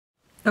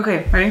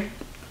Okay, ready?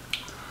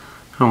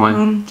 Oh,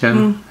 one,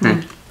 two,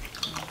 three.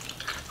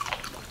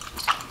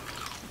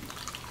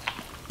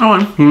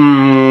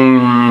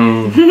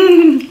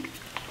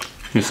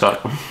 You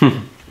suck.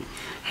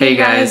 Hey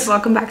guys,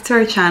 welcome back to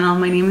our channel.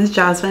 My name is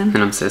Jasmine. And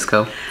I'm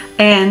Cisco.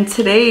 And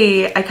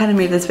today I kind of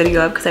made this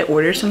video up because I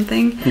ordered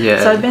something.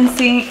 Yeah. So I've been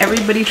seeing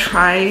everybody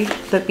try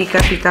the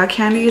Pica-Pica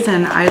candies,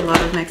 and I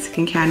love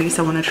Mexican candies,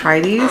 so I want to try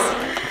these.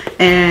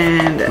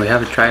 And we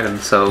haven't tried them,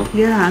 so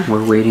yeah,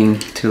 we're waiting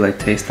to like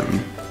taste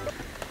them.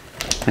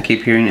 I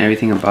keep hearing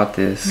everything about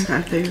this.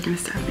 I thought you were gonna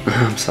stab me.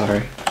 I'm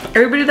sorry.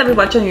 Everybody that we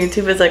watch on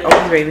YouTube is like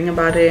always raving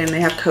about it, and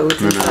they have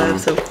codes and stuff.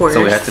 So of course.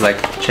 So we have to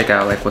like check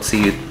out like what's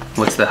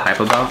the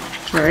hype about.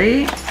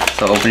 Right.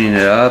 So opening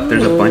it up,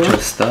 there's a bunch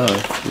of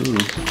stuff. Ooh.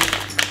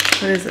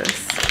 What is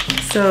this?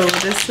 So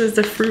this is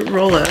the fruit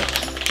roll up.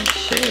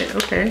 Shit.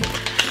 Okay.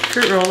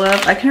 Fruit roll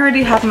up. I can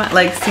already have my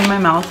see my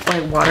mouth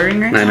like watering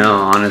right now. I know.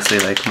 Honestly,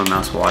 like my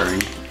mouth's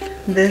watering.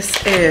 This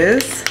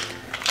is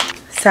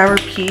sour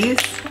peas.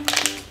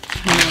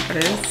 I don't know what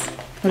it is.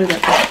 What is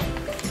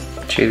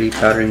that? Chili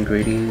powder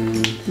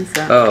ingredients. What's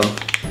that? Oh,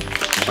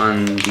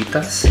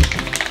 panditas.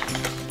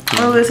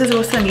 Oh, this is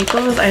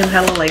gusanitos. I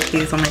hella like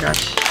these. Oh my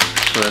gosh.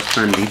 So that's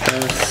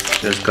panditas.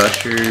 There's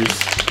gushers.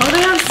 Oh,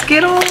 they have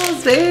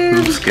Skittles,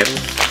 babe.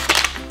 Skittles.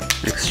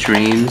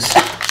 Extremes.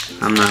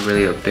 I'm not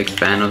really a big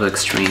fan of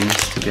extremes,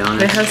 to be honest.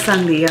 They have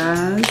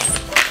sandias.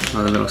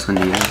 Oh, the little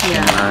sandias.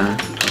 Yeah.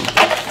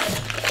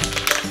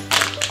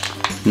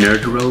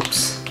 Nerd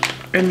ropes.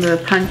 And the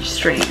punch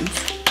strains.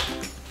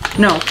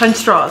 No, punch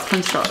straws.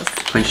 Punch straws.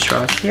 Punch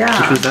straws? Yeah.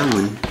 Which was that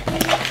one?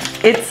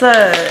 It's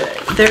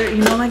they're,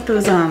 you know, like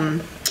those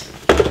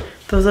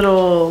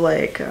little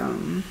like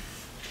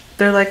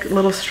they're like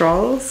little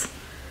straws.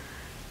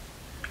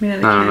 I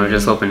don't know,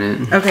 just open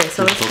it. Okay,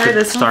 so let's try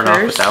this one first. Start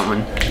off with that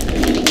one.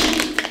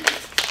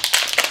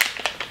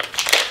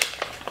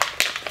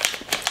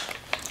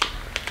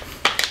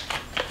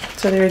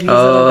 So there are these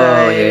little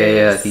guys. Oh,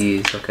 yeah,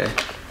 these, okay.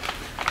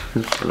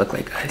 What does it look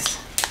like, guys?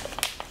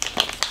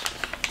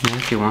 Yeah,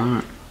 if you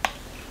want.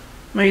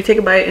 Well, you take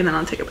a bite and then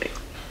I'll take a bite.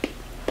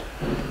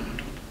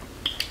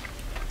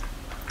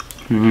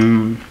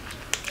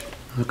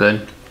 Look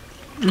good.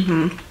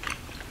 I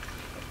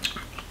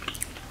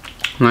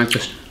like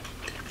this.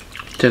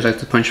 Tastes like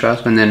the punch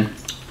straws, and then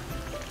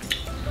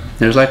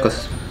there's like a,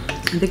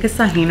 I think it's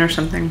tahini or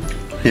something.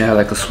 yeah,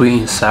 like a sweet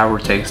and sour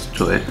taste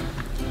to it.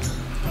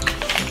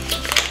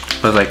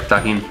 But like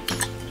tahini,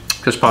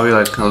 just probably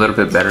like a little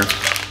bit better.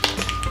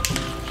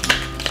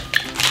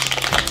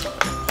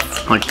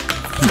 Like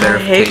better I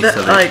hate taste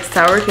the of it. like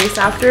sour taste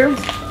after.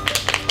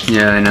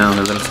 Yeah, I know,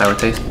 the little sour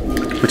taste.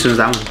 Which is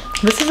that one?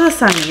 This is a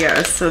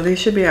sandia, so they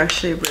should be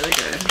actually really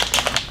good.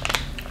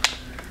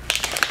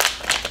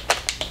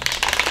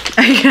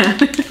 Again.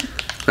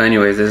 But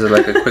anyways, this is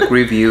like a quick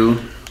review.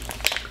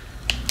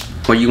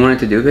 What you wanted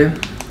to do, babe?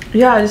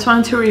 Yeah, I just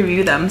wanted to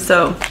review them.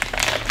 So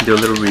Do a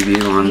little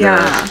review on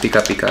the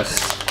Pica-Picas.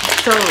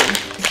 So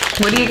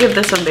what do you give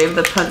this one, babe?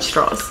 The punch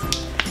straws.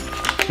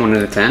 1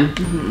 out of 10?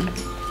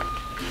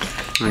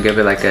 I'll give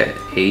it like a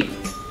 8.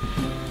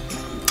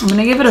 I'm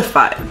gonna give it a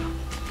 5.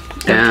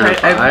 Damn,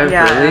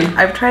 really?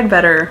 I've tried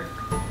better.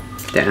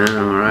 Damn,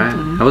 alright.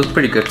 That was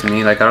pretty good to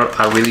me. Like,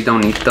 I really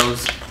don't eat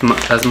those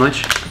as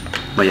much.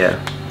 But yeah.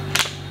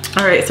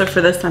 Alright, so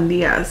for the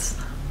sandias.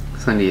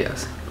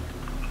 Sandias.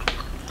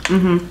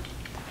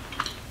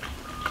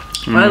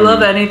 I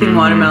love anything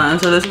watermelon,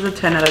 so this is a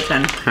 10 out of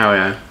 10. Oh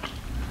yeah.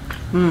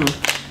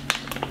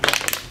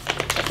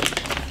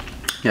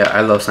 Yeah,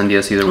 I love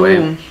sandias either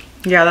way.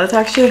 Yeah, that's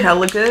actually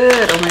hella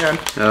good. Oh my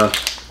god.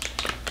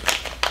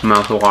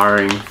 Mouth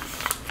watering.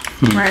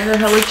 Right, they're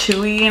hella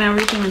chewy and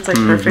everything. It's like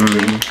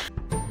perfectly.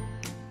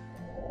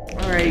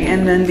 Alright,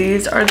 and then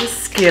these are the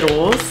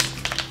Skittles.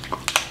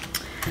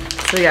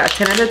 So yeah,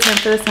 10 out of 10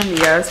 for the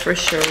sandias for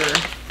sure.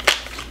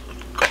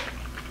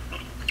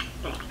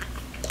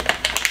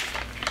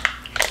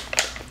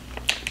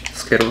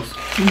 Skittles.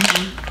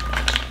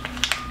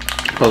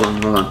 Hold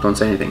on, don't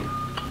say anything.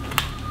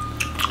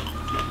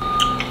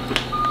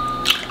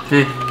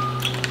 Hey.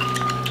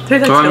 Tastes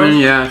like So, I Skittles.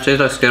 mean, yeah, it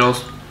tastes like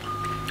Skittles.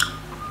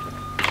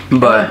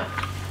 But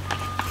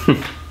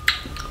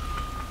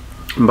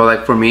but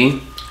like for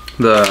me,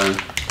 the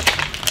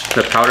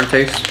powder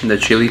taste, the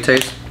chili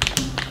taste,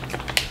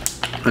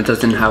 it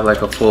doesn't have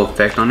like a full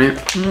effect on it.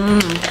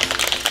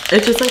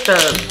 It's just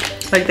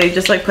like they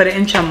just like put it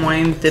in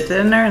chamoy and dip it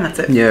in there and that's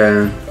it.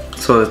 Yeah,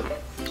 so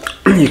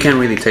you can't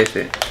really taste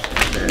it.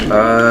 I'm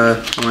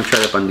gonna try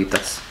the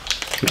panditas.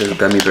 There's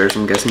gummy bears,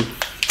 I'm guessing.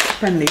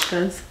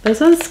 Panditas. This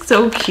one's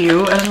so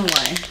cute. I don't know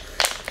why.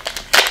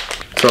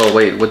 So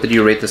wait, what did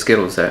you rate the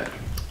Skittles at?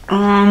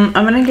 I'm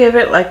gonna give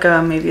it like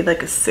a maybe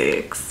like a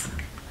 6.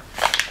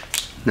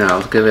 No,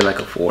 I'll give it like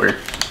a 4.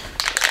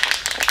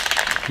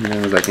 And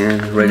I was like,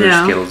 regular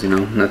Skittles, you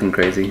know, nothing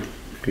crazy.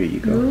 Here you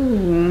go.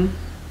 Ooh.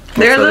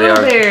 They're So little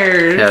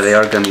bears. Yeah, they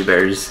are gummy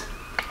bears.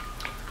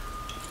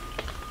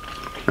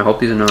 I hope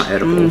these are not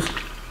edibles.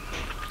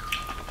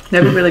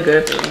 They'd be really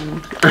good if they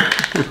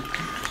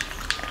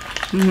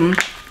were.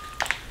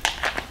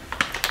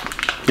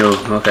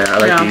 Oh, okay. I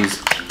like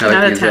these. I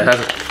like these.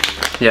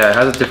 It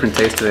has a different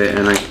taste to it,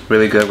 and like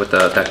really good with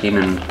the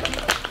tahini and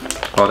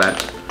all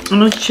that.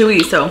 And it's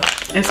chewy, so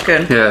it's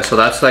good. Yeah, so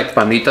that's like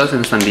panditas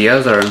and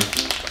sandias are.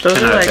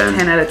 Those are like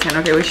 10 out of 10.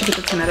 Okay, we should put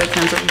the 10 out of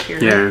 10s over here.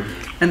 Yeah.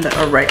 And the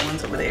right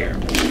ones over there.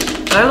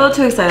 But I'm a little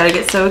too excited. I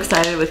get so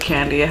excited with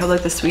candy. I have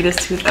like the sweetest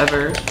tooth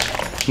ever.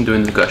 I'm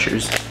doing the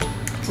Gushers.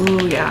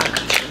 Ooh, yeah.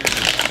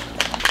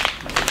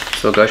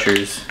 So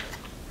Gushers.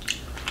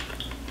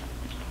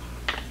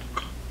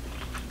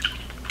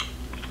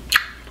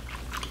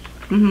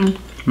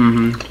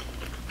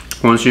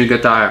 Once you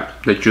get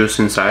the juice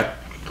inside,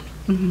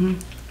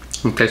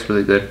 it tastes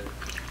really good.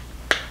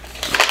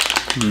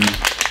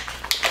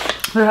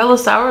 They're hella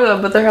sour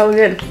though, but they're hella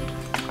good.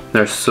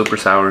 They're super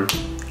sour.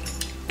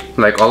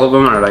 Like all of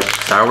them are like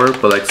sour,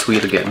 but like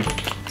sweet again.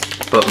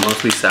 But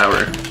mostly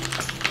sour.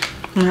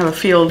 I'm gonna have a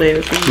field day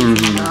with these.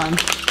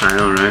 I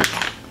know, right?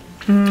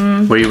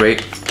 Where do you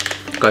rate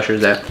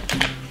Gushers at?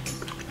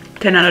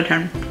 10 out of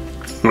 10.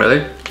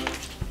 Really?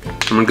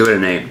 I'm gonna give it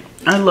an 8.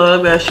 I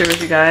love Gushers,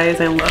 you guys.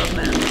 I love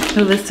them.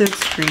 Oh, this is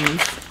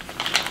Extremes.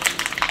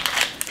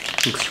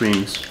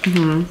 Extremes.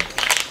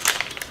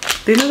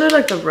 Do you know they're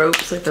like the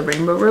ropes, like the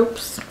rainbow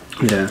ropes?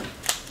 Yeah.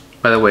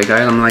 By the way,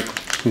 guys, I'm like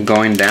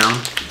going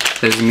down.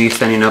 This is me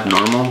standing up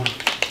normal.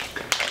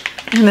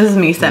 And this is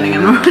me standing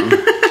up normal. I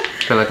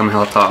feel like I'm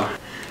hella tall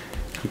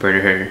compared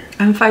to her.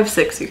 I'm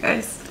 5'6", you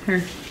guys.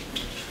 Here.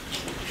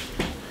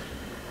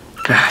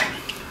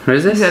 What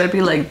is this? It's gotta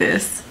be like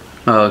this.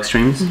 Oh,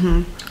 Extremes?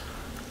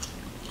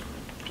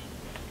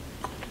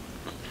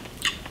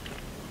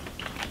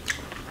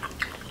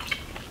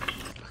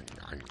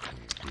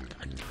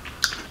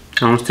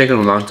 It almost taken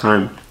a long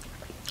time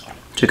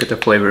to get the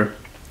flavor.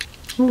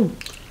 Ooh.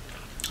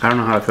 I don't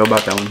know how I feel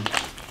about that one.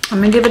 I'm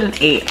gonna give it an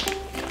 8.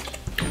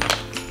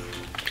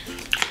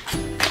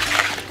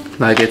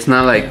 Like, it's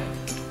not like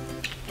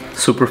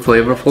super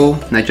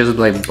flavorful, and it just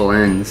like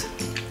blends.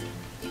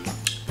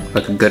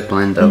 Like a good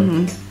blend though.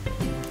 I'm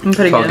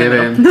putting So I'll give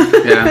it,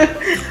 yeah,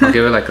 I'll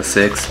give it like a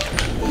 6.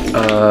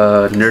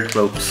 Nerd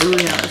Ropes. Ooh,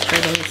 yeah, let's try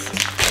those.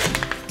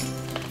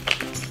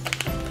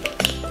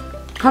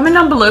 Comment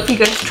down below if you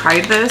guys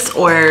tried this,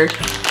 or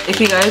if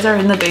you guys are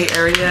in the Bay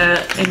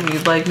Area and you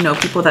like know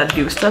people that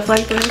do stuff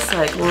like this.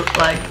 Like,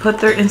 put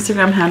their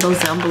Instagram handles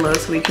down below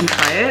so we can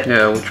try it.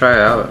 Yeah, we'll try it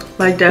out.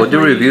 Like, definitely. We'll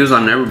do reviews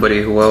on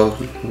everybody who, well,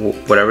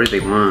 whatever they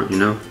want, you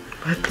know.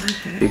 What the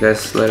heck? You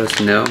guys let us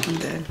know. I'm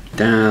dead.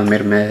 Damn,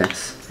 made a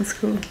mess. That's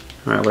cool.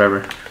 Alright,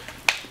 whatever.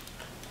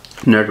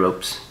 Nerd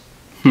Ropes.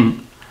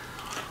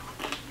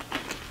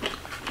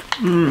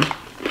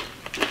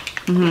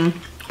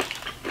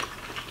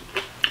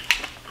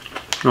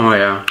 Oh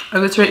yeah. I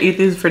could try to eat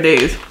these for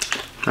days.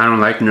 I don't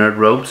like Nerd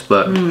Ropes,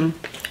 but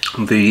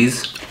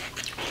these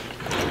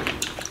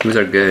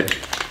are good.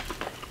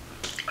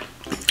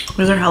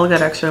 These are hella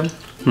good extra.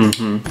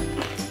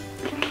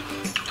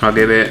 I'll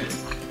give it,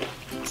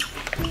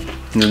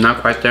 it's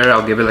not quite there,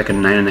 I'll give it like a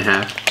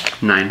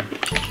 9.5. 9.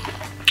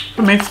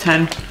 It makes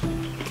 10.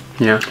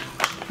 Yeah.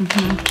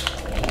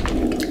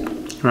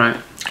 Right.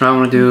 I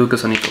want to do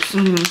gusanitos.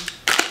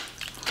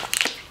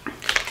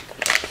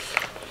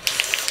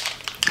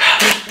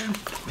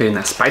 Getting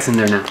that spice in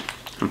there now.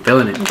 I'm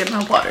feeling it. I'm getting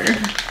my water.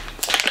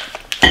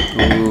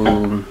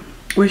 Ooh.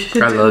 We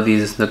should I love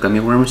these, the gummy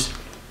worms.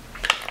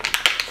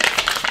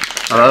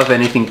 I love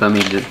anything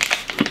gummy, dude.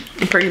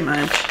 Pretty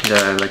much.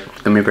 Yeah,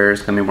 like gummy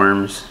bears, gummy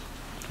worms.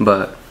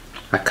 But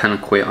I kind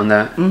of quit on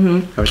that.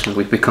 Ever since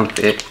we become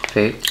fit.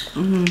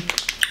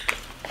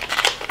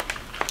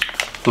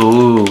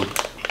 Ooh.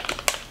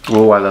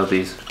 Ooh, I love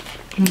these.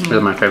 These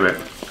are my favorite.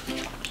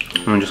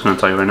 I'm just gonna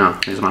tell you right now,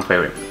 these are my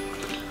favorite.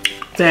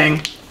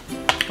 Dang.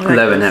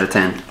 11 out of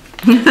 10.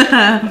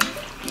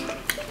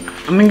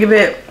 I'm gonna give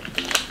it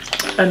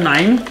a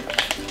 9.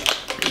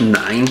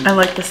 9? I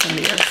like the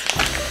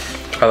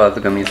sandias. I love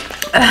the gummies.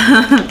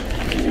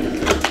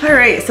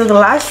 Alright, so the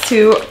last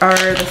two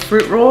are the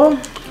fruit roll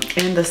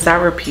and the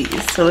sour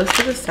peas. So let's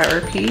do the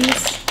sour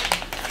peas.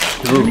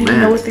 I don't even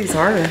know what these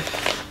are.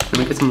 Let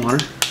me get some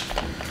water.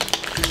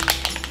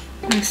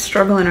 I'm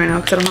struggling right now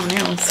because I don't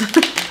have nails.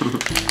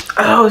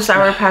 Oh,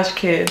 Sour Patch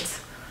Kids.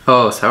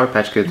 Oh, Sour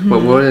Patch Kids.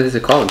 What is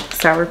it called?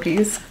 Sour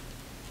peas.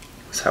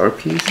 Sour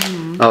peas?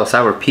 Oh,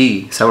 Sour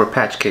Pea. Sour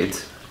Patch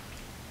Kids.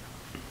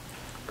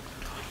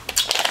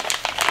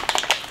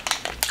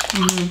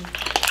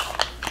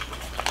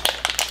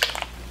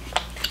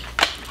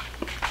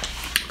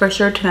 For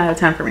sure 10 out of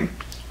 10 for me.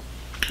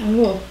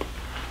 Oh.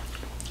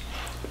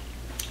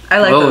 I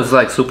like those. those. It's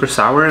like super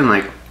sour and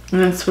like...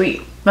 And then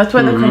sweet. That's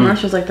why the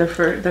commercials like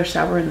they're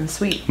sour and then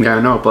sweet. Yeah,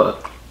 I know,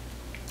 but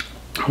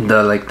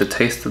the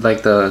taste of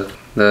like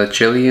the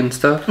chili and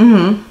stuff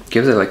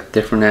gives it like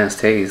different ass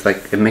taste.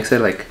 Like it makes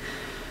it like,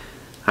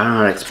 I don't know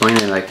how to explain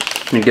it. Like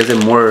it gives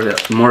it more of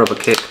a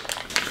kick.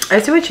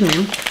 I see what you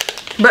mean.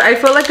 But I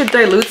feel like it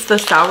dilutes the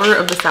sour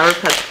of the Sour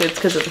Patch Kids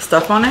because of the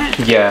stuff on it.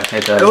 Yeah,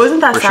 it does. It wasn't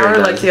that For sour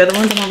sure like the other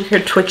ones. I'm over here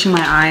twitching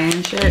my eye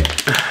and shit.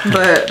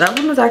 But that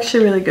one was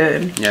actually really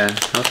good. Yeah,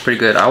 that was pretty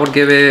good. I would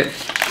give it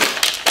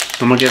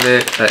I'm gonna give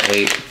it an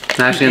 8.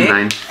 Actually, a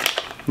 9.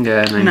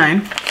 Yeah, 9.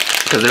 9.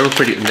 Because they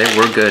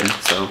were good.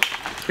 So.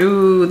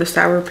 Ooh, the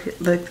sour,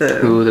 like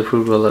the. Ooh, the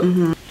fruit roll up.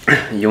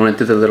 You want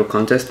to do the little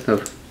contest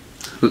of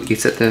who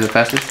eats it the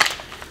fastest?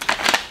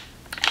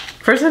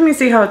 First, let me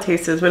see how it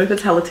tastes. What if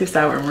it's hella too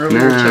sour and we're over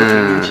here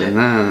choking and shit?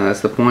 Nah,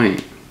 that's the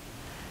point.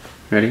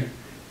 Ready?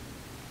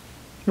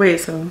 Wait,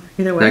 so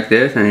either way. Like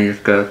this, and you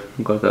just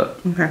goes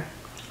up. Okay.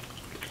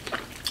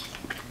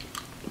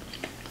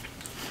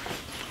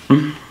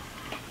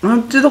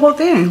 I'll do the whole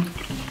thing.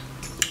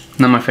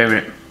 Not my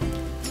favorite.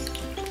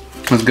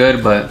 It's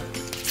good, but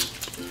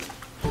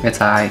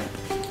it's alright.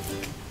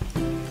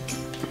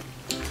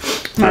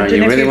 Alright,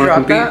 you really want to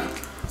compete?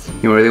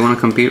 You really want to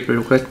compete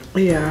real quick?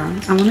 Yeah,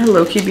 I want to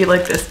low-key be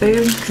like this,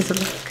 babe, because of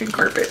the fucking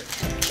carpet.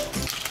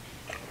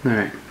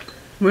 Alright.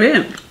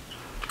 Win.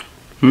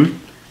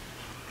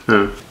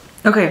 Oh.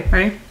 Okay,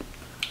 ready?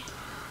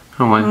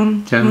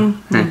 1, 2,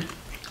 3.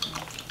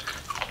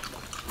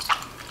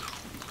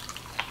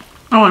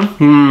 I won.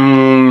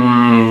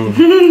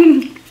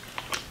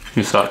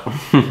 You suck.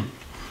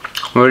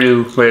 Where do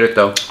you rate it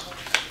though?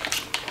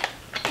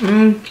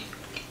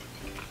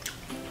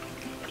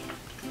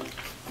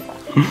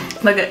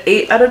 Like an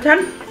 8 out of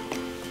 10.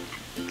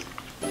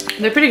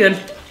 They're pretty good.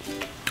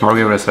 I'll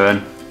give it a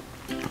 7.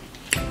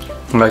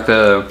 Like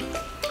the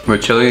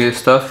chili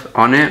stuff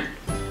on it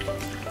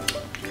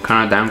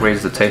kind of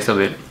downgrades the taste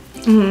of it.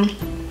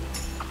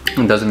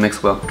 It doesn't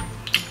mix well.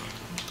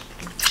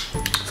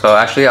 So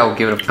actually, I'm gonna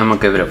give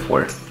it a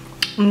 4.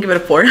 I'm gonna give it a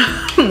 4. Yeah,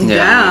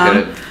 I'm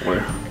gonna give it a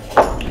 4.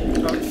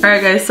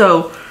 Alright guys,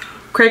 so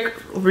quick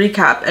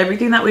recap.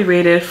 Everything that we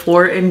rated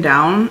 4 and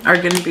down are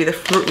gonna be the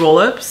fruit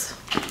roll-ups,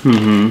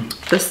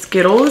 the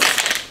Skittles,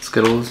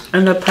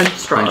 and the punch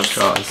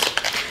straws.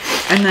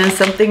 And then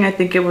something, I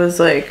think it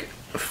was like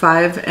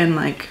 5 and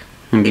like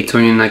in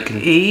between, like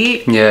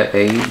 8. Yeah,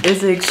 8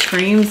 is the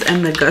extremes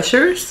and the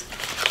gushers.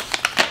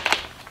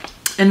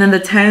 And then the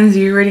 10s,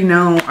 you already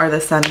know, are the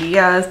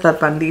sandias, the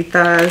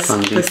panditas,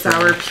 the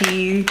sour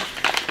pea.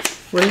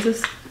 What is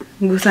this?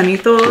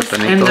 Gusanitos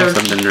and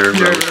the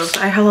nervos.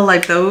 I hella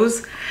like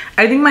those.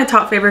 I think my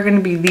top favorite are going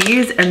to be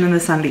these and then the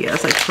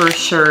sandias, like for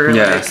sure.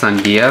 Yeah, like,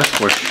 sandias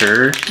for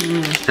sure.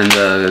 And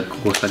the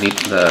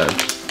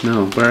gusanito,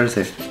 no, where is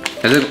it?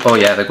 Oh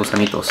yeah, the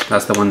gusanitos.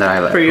 That's the one that I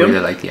like. Really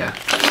like, yeah.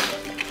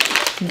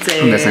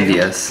 Dang. And the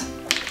sandias.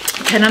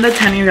 10 out of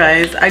 10, you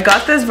guys. I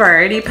got this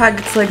variety pack.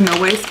 It's like no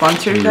way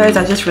sponsored, you guys.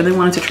 I just really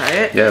wanted to try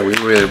it. Yeah, we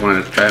really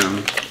wanted to try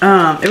them.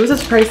 It was a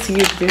surprise to you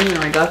because you didn't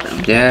know I got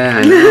them. Yeah,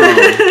 I know.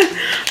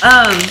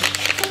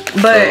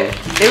 But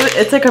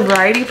it's like a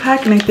variety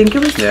pack, and I think it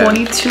was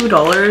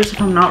 $22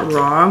 if I'm not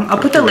wrong. I'll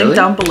put the link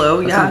down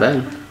below. That's not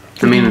bad.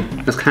 I mean,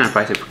 it's kind of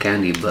pricey for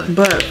candy, but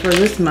for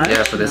this much,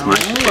 yeah, for this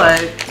much,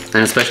 like,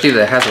 and especially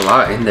that has a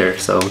lot in there.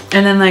 So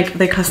and then like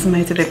they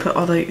customize it. They put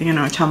all the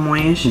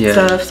chamoy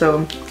stuff.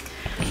 So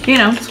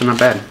so not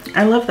bad.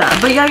 I love that.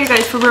 But yeah, you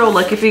guys, for real,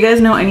 like if you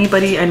guys know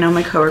anybody, I know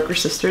my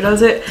coworker's sister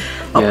does it.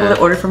 I'll pull the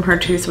order from her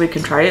too, so we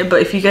can try it.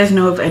 But if you guys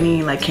know of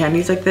any like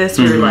candies like this,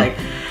 or like,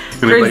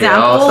 for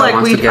example, like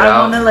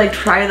I want to like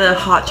try the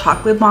hot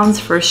chocolate bombs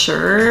for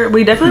sure.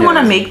 We definitely want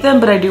to make them,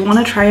 but I do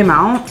want to try them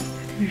out.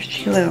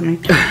 She let me.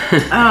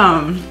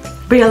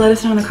 But yeah, let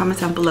us know in the comments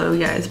down below,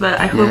 guys.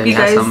 But I hope you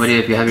guys. Somebody,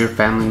 if you have your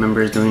family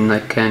members doing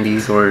like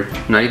candies, or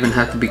not even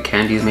have to be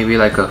candies, maybe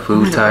like a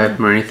food type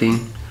or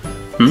anything.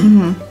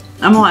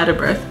 I'm all out of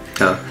breath.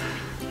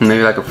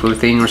 Maybe like a food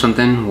thing or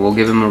something. We'll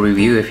give them a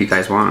review if you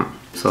guys want.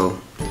 So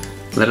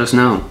let us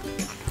know.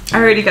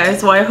 Alrighty,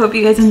 guys. Well, I hope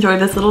you guys enjoyed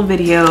this little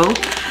video.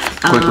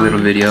 Quick little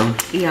video.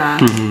 Yeah,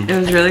 it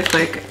was really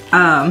quick.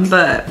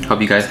 But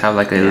hope you guys have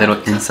like a little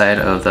insight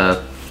of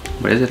the.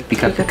 What is it?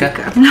 Pica-Pica?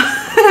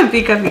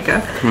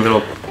 Pica-Pica. A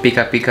little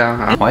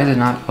Pica-Pica. Why is it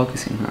not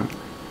focusing, huh?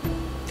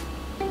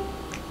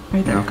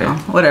 Right there. Okay. Oh,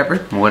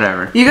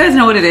 whatever. You guys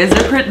know what it is.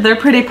 They're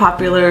pretty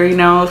popular, you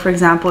know. For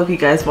example, if you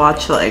guys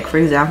watch, like, for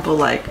example,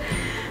 like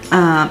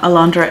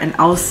Alondra and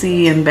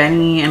Elsie and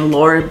Benny and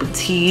Laura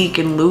Boutique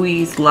and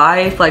Louie's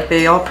Life, like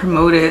they all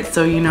promote it.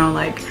 So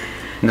like.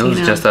 It was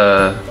just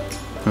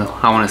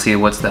I want to see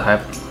what's the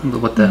hype,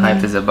 what the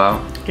hype is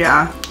about.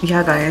 Yeah,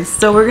 guys.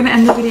 So we're gonna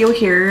end the video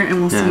here, and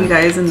we'll see you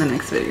guys in the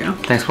next video.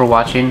 Thanks for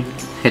watching.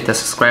 Hit the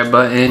subscribe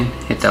button,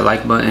 hit that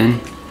like button.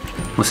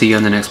 We'll see you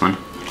on the next one.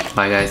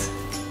 Bye, guys.